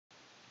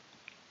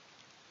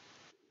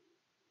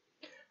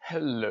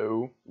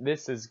Hello,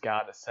 this is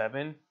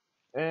God7,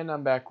 and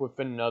I'm back with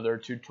another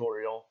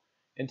tutorial.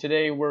 And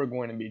today we're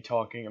going to be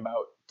talking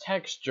about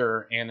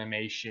texture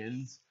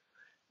animations.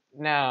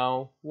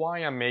 Now, why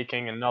I'm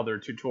making another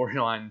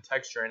tutorial on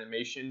texture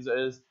animations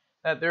is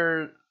that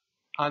they're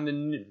on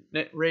the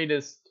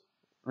latest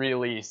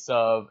release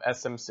of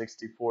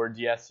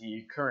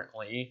SM64DSe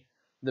currently,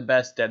 the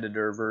best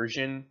editor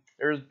version.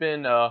 There's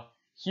been a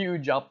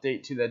huge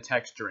update to the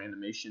texture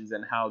animations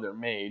and how they're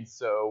made,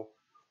 so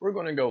we're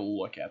going to go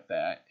look at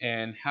that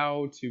and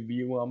how to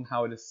view them,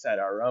 how to set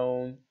our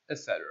own,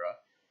 etc.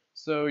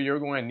 So you're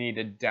going to need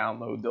to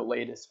download the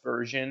latest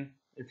version.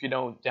 If you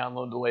don't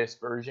download the latest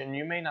version,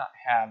 you may not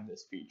have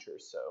this feature,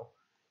 so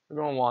you're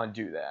going to want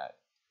to do that.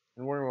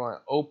 And we're going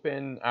to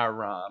open our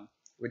ROM,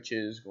 which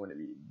is going to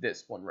be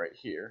this one right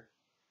here.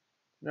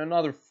 And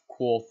another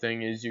cool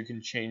thing is you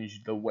can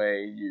change the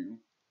way you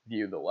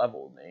view the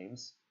level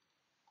names.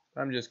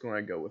 I'm just going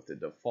to go with the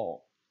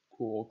default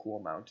cool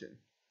mountain.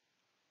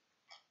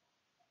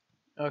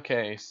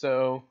 Okay,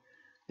 so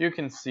you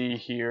can see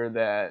here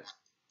that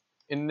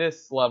in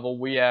this level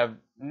we have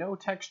no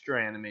texture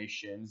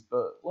animations,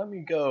 but let me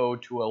go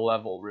to a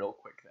level real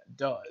quick that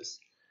does.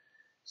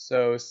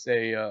 So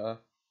say I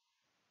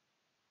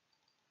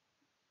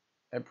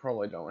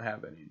probably don't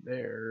have any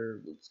there.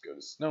 Let's go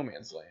to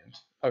Snowman's Land.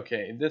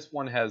 Okay, this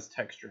one has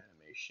texture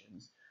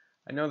animations.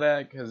 I know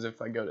that because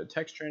if I go to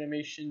texture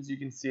animations, you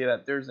can see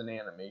that there's an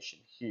animation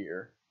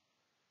here.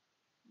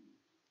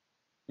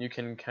 You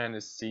can kind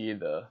of see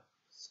the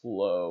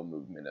slow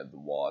movement of the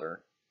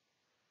water.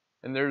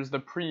 And there's the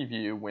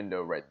preview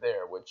window right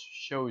there, which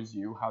shows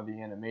you how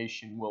the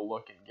animation will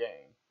look in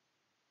game,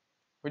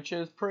 which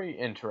is pretty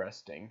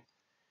interesting.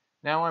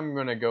 Now I'm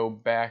going to go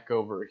back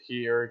over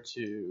here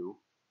to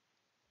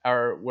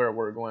where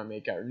we're going to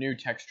make our new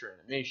texture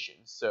animation.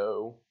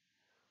 So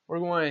we're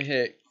going to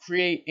hit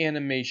create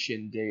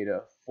animation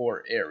data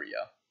for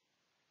area.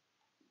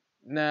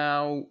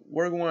 Now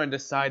we're going to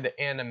decide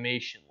the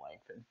animation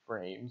length in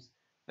frames.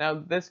 Now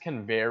this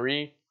can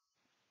vary.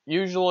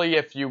 Usually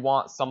if you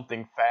want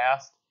something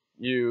fast,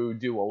 you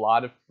do a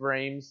lot of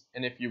frames,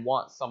 and if you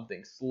want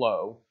something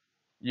slow,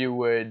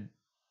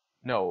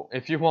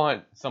 if you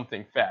want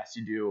something fast,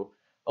 you do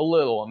a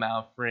little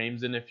amount of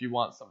frames, and if you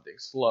want something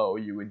slow,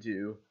 you would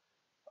do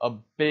a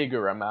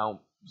bigger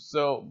amount.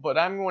 But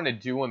I'm going to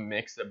do a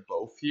mix of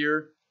both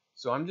here,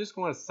 so I'm just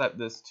going to set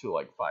this to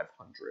like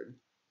 500.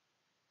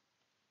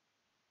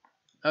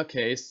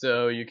 Okay,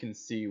 so you can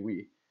see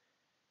we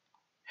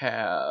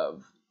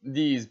have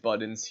these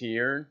buttons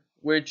here,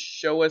 which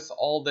show us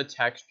all the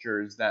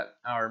textures that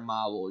our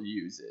model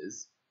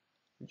uses,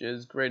 which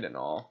is great and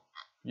all.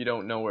 If you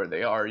don't know where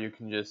they are, you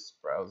can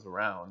just browse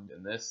around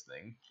in this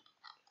thing.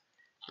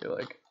 You're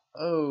like,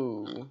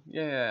 oh,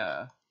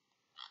 yeah.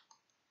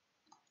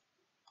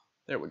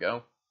 There we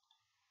go.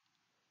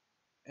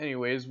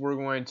 Anyways, we're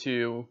going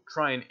to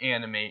try and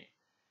animate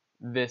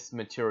this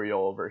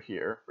material over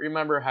here.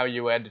 Remember how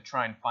you had to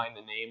try and find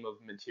the name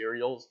of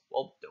materials?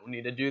 Well, don't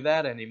need to do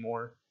that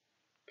anymore,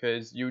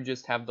 because you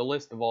just have the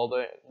list of all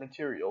the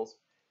materials.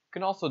 You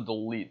can also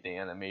delete the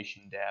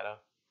animation data.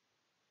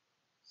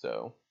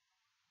 So,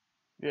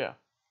 yeah.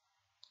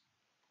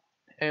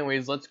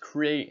 Anyways, let's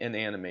create an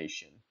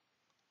animation.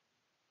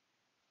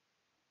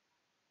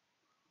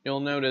 You'll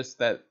notice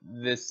that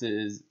this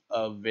is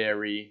a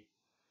very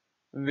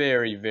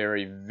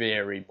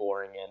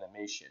boring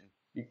animation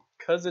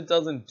because it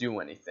doesn't do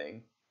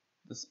anything.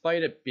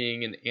 Despite it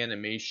being an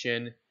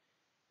animation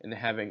and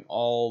having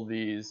all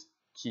these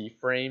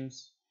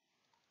keyframes,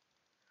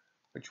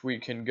 which we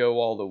can go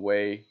all the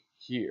way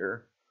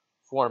here,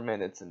 4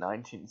 minutes and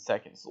 19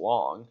 seconds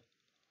long,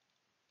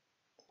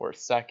 or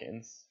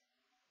seconds,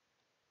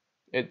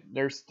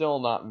 they're still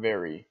not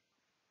very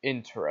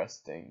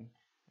interesting.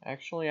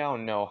 Actually, I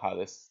don't know how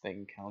this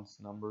thing counts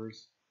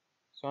numbers,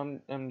 so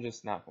I'm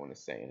just not going to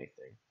say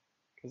anything,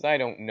 because I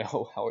don't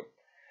know how it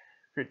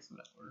creates the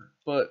number.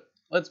 But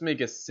let's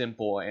make a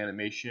simple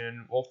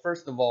animation. Well,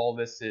 first of all,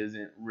 this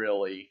isn't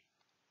really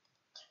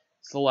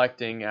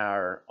selecting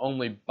our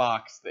only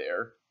box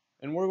there,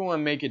 and we're going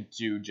to make it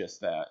do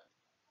just that.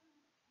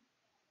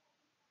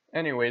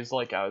 Anyways,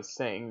 like I was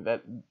saying,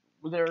 that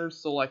they're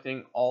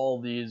selecting all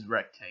these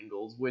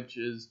rectangles, which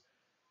is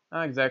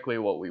not exactly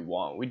what we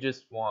want. We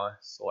just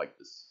want to select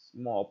this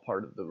small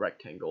part of the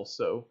rectangle.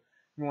 So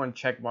I'm going to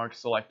check mark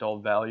select all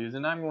values,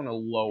 and I'm going to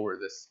lower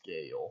the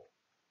scale.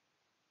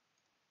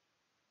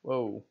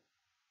 Whoa.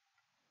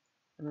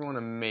 I'm going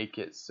to make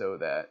it so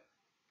that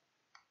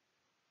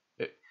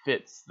it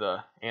fits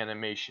the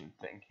animation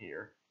thing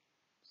here.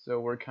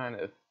 So we're kind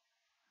of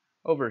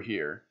over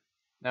here.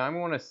 Now I'm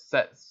going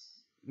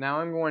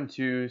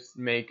to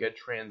make a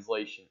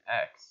translation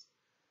X,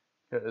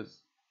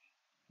 because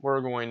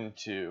we're going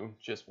to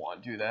just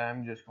want to do that.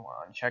 I'm just going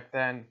to uncheck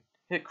that and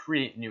hit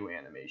create new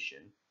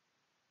animation.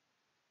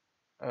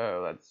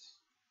 Oh, that's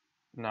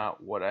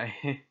not what I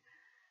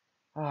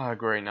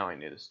great, now I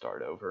need to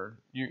start over.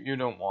 You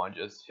don't want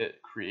to just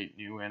hit create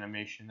new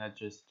animation. That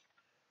just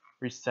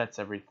resets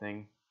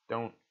everything.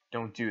 Don't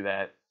do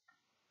that.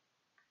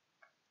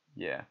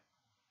 Yeah,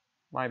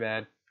 my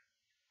bad.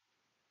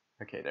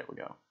 Okay, there we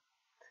go.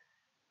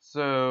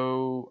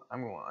 So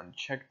I'm going to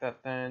uncheck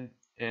that then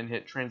and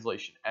hit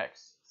translation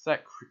X,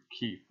 set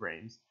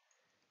keyframes.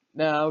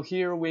 Now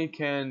here we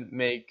can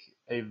make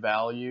a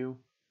value.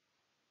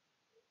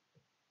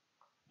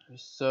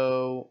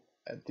 So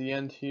at the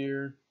end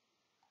here,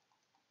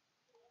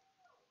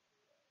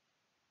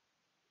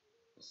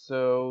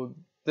 so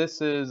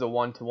this is a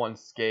 1-to-1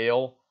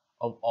 scale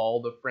of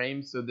all the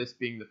frames, so this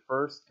being the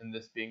first and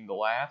this being the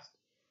last.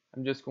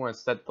 I'm just going to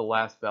set the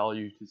last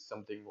value to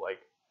something like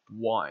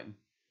 1.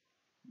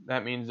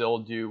 That means it'll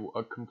do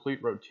a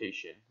complete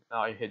rotation.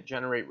 Now I hit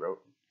generate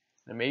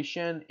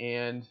animation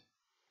and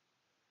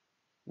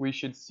we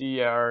should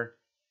see our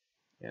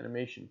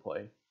animation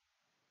play.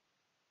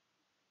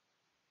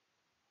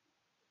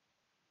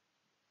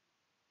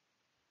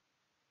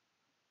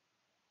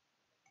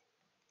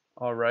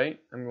 Alright,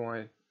 I'm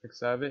going to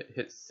X out of it,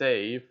 hit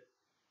save,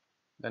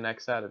 then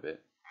X out of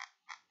it.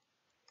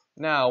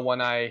 Now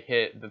when I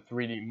hit the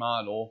 3D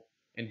model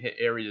and hit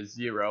area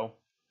 0,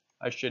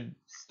 I should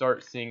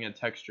start seeing a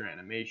texture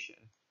animation.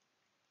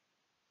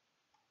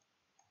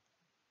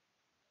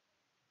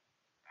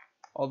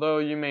 Although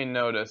you may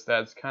notice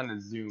that's kind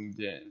of zoomed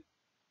in.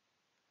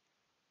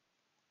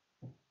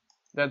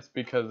 That's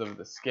because of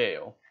the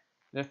scale.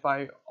 And if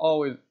I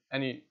always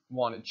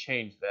want to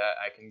change that,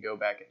 I can go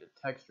back into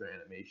texture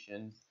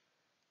animations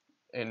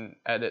and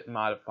edit and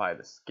modify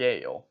the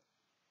scale.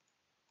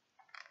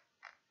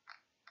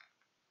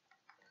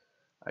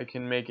 I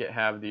can make it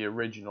have the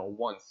original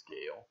 1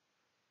 scale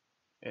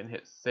and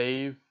hit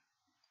save,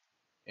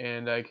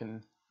 and I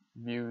can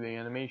view the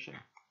animation.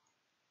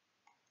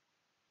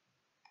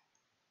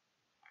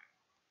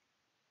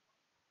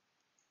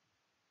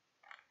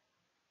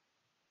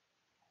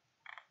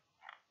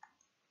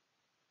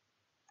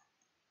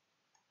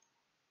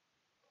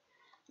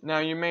 Now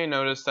you may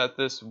notice that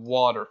this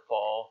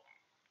waterfall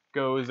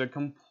goes a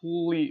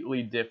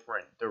completely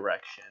different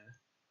direction.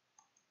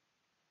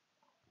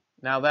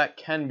 Now that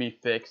can be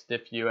fixed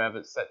if you have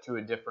it set to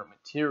a different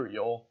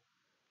material,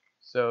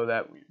 so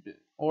that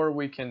or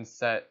we can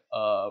set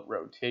a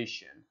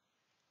rotation.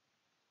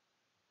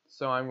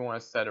 So I'm going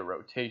to set a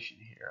rotation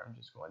here. I'm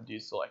just going to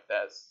deselect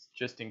that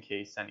just in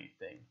case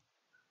anything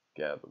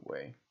get out of the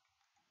way.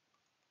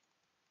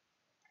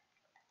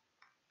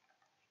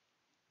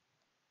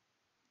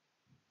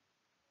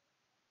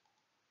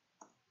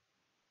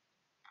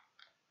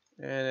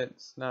 And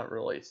it's not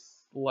really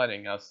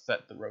letting us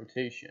set the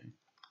rotation.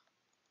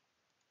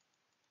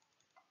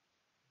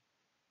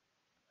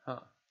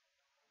 Huh.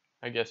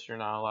 I guess you're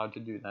not allowed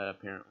to do that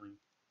apparently.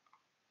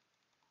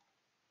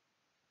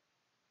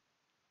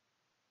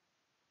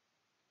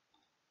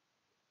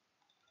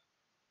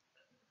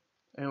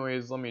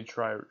 Anyways, let me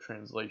try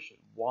translation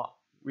Y.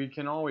 We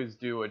can always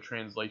do a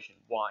translation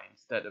Y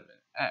instead of an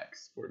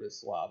X for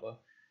this lava.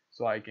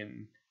 So I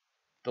can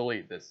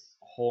delete this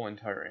whole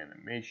entire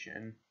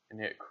animation and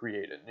hit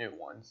create a new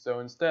one. So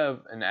instead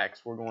of an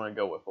X, we're going to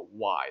go with a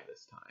Y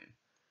this time.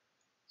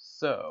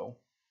 So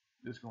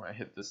just going to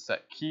hit the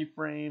set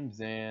keyframes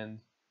and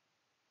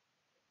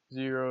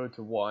 0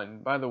 to 1.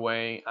 By the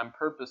way, I'm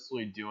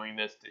purposely doing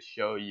this to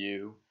show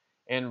you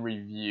and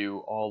review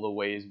all the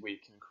ways we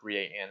can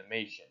create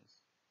animations.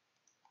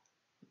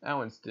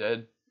 Now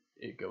instead,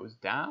 it goes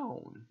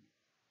down.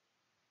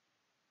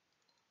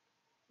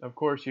 Of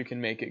course, you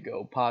can make it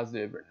go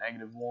positive or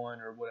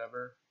 -1 or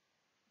whatever.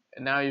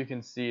 And now you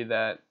can see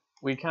that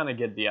we kind of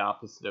get the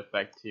opposite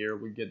effect here.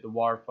 We get the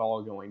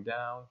waterfall going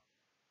down,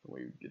 and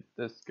we get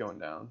this going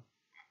down.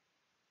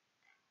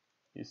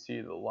 You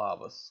see the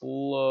lava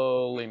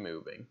slowly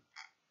moving.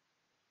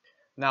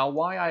 Now,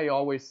 why I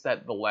always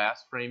set the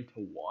last frame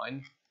to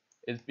 1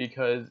 is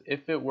because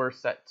if it were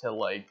set to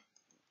like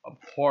a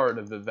part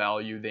of the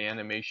value, the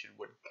animation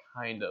would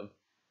kind of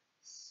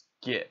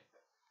skip.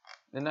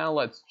 And now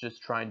let's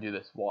just try and do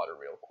this water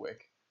real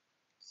quick.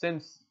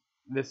 Since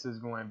this is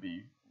going to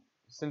be,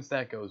 since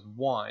that goes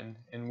 1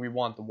 and we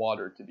want the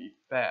water to be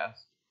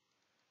fast,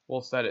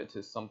 we'll set it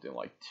to something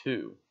like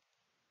 2.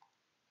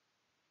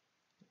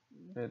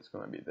 It's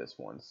going to be this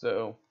one.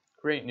 So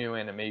create new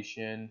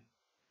animation.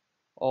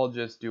 I'll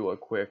just do a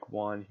quick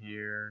one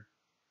here.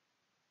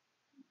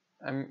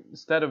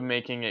 Instead of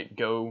making it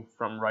go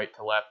from right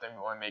to left, I'm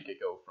going to make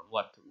it go from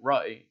left to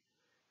right.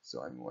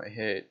 So I'm going to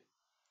hit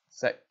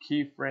set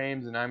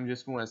keyframes, and I'm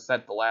just going to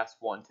set the last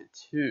one to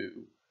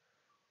 2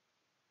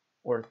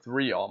 or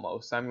 3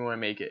 almost. I'm going to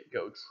make it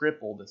go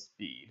triple the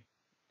speed.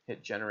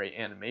 Hit generate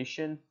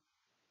animation.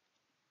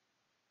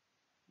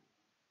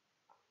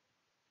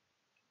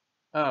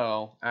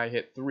 Oh, I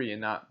hit 3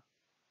 and not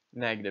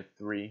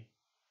 -3.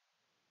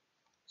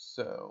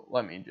 So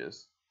let me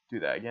just do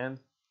that again.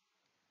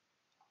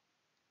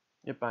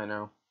 Yep, I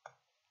know.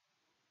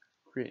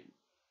 Create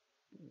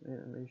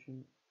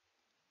animation.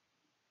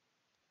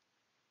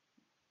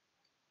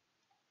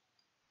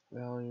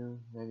 Value,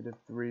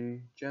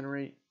 -3,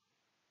 generate.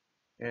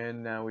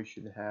 And now we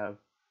should have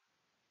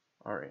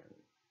our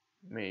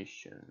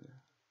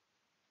animation.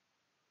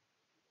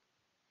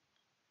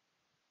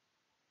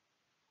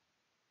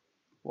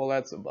 Well,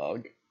 that's a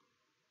bug.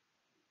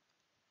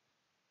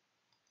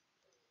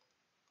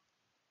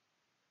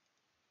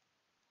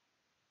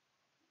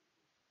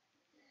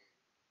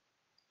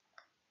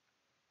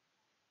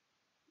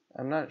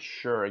 I'm not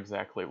sure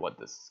exactly what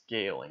the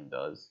scaling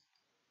does,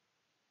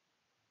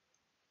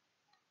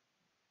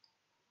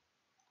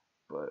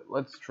 but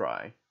let's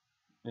try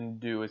and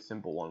do a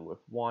simple one with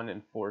 1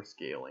 and 4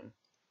 scaling.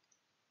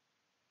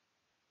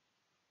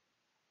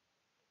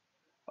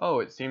 Oh,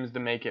 it seems to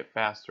make it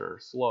faster or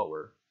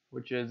slower,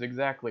 which is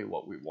exactly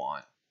what we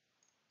want.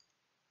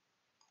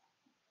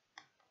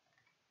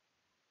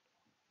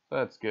 So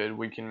that's good.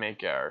 We can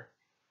make our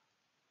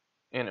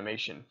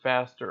animation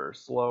faster or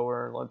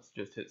slower. Let's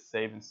just hit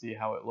save and see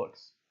how it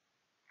looks.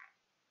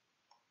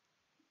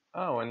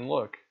 Oh, and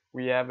look,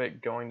 we have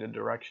it going the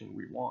direction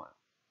we want.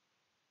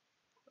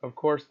 Of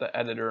course, the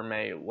editor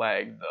may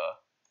lag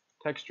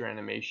the texture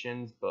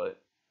animations, but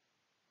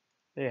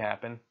they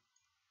happen.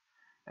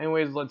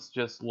 Anyways, let's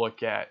just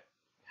look at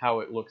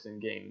how it looks in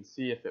game and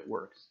see if it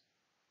works.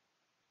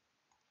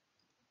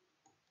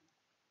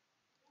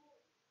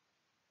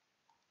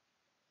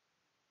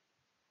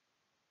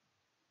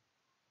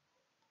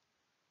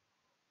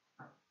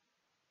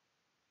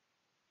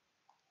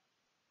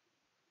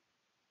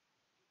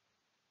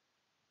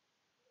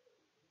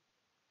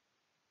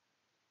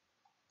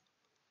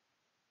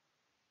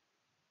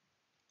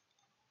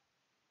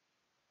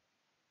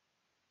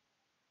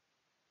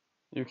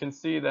 You can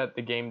see that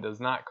the game does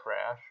not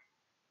crash,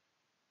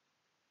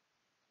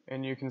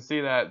 and you can see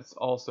that it's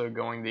also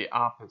going the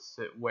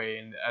opposite way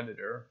in the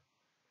editor,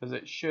 because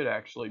it should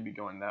actually be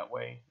going that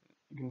way.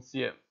 You can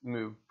see it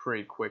move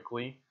pretty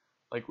quickly,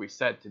 like we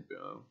said to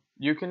do.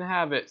 You can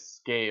have it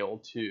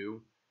scale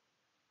too,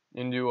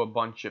 and do a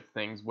bunch of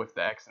things with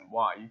the X and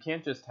Y. You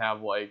can't just have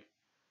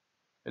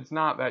it's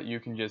not that you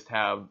can just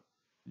have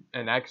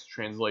an X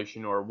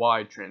translation or a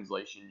Y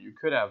translation. You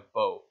could have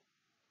both.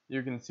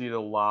 You can see the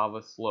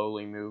lava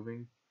slowly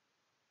moving,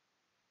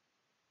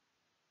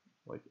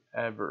 like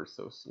ever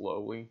so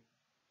slowly.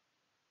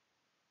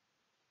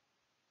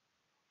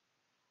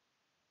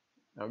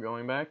 Now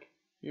going back,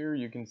 here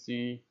you can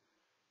see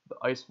the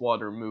ice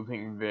water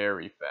moving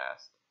very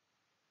fast.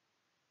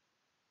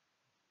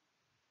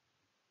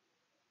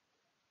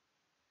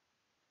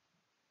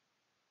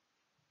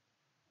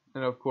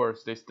 And of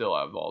course, they still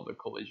have all the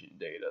collision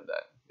data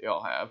that they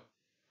all have.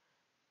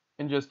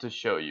 And just to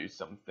show you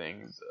some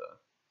things,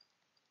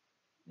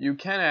 you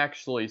can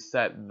actually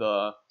set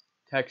the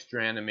texture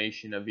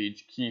animation of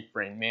each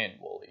keyframe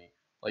manually.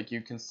 Like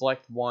you can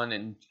select one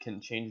and can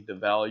change the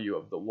value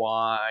of the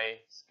Y,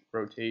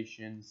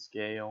 rotation,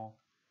 scale,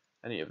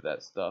 any of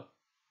that stuff.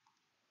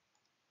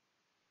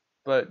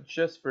 But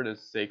just for the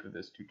sake of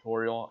this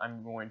tutorial,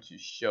 I'm going to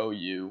show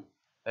you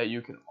that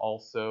you can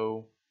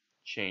also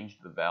change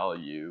the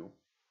value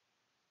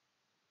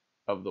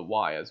of the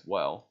Y as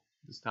well.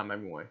 This time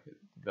I'm going to hit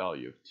the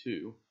value of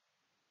 2,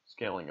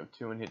 scaling of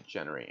 2, and hit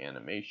generate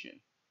animation.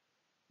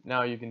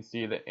 Now you can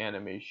see the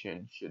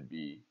animation should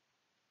be,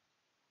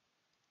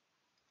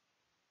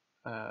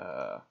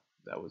 that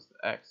was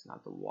the X,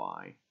 not the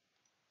Y.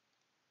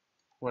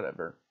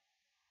 Whatever.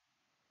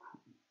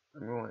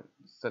 I'm going to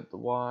set the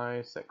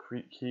Y, set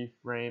creat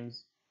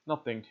keyframes.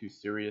 Nothing too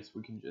serious.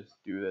 We can just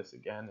do this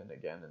again and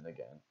again and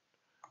again.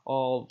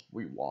 All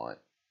we want.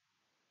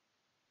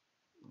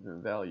 The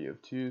value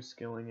of 2,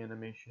 scaling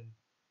animation.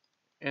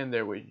 And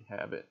there we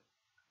have it.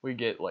 We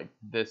get like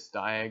this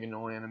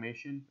diagonal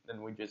animation.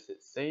 Then we just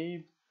hit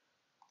save.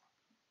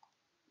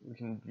 We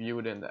can view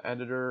it in the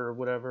editor or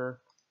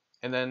whatever.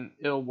 And then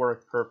it'll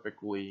work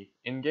perfectly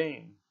in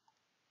game.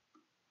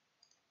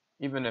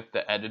 Even if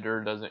the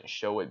editor doesn't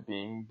show it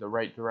being the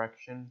right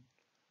direction,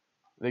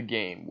 the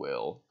game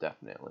will,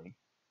 definitely.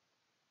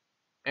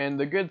 And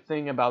the good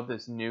thing about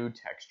this new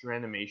texture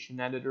animation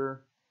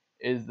editor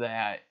is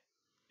that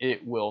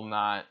it will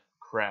not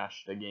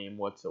crash the game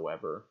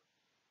whatsoever.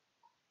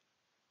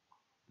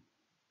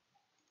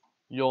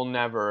 You'll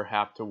never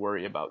have to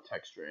worry about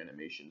texture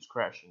animations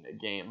crashing the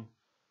game,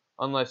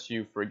 unless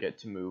you forget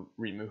to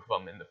remove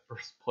them in the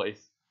first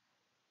place.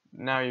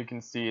 Now you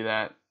can see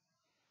that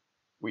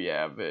we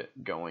have it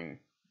going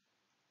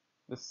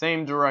the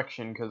same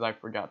direction because I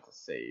forgot to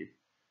save.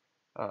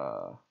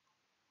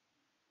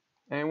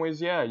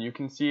 Anyways, yeah, you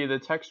can see the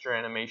texture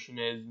animation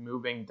is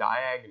moving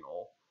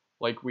diagonal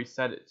like we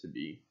set it to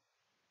be.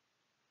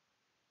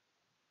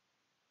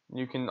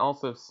 You can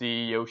also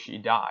see Yoshi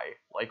die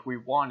like we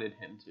wanted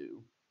him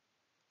to.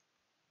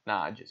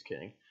 Nah, just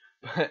kidding.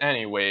 But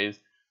anyways,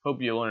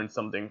 hope you learned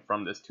something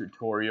from this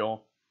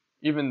tutorial.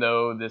 Even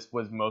though this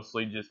was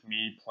mostly just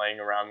me playing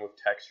around with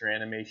texture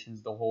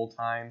animations the whole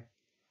time,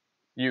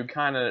 you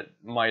kind of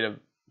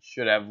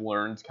should have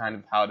learned kind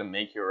of how to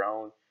make your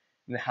own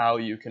and how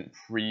you can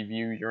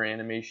preview your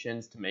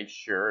animations to make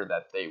sure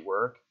that they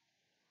work.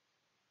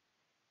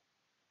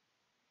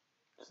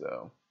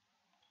 So,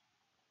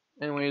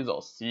 anyways,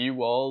 I'll see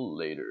you all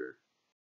later.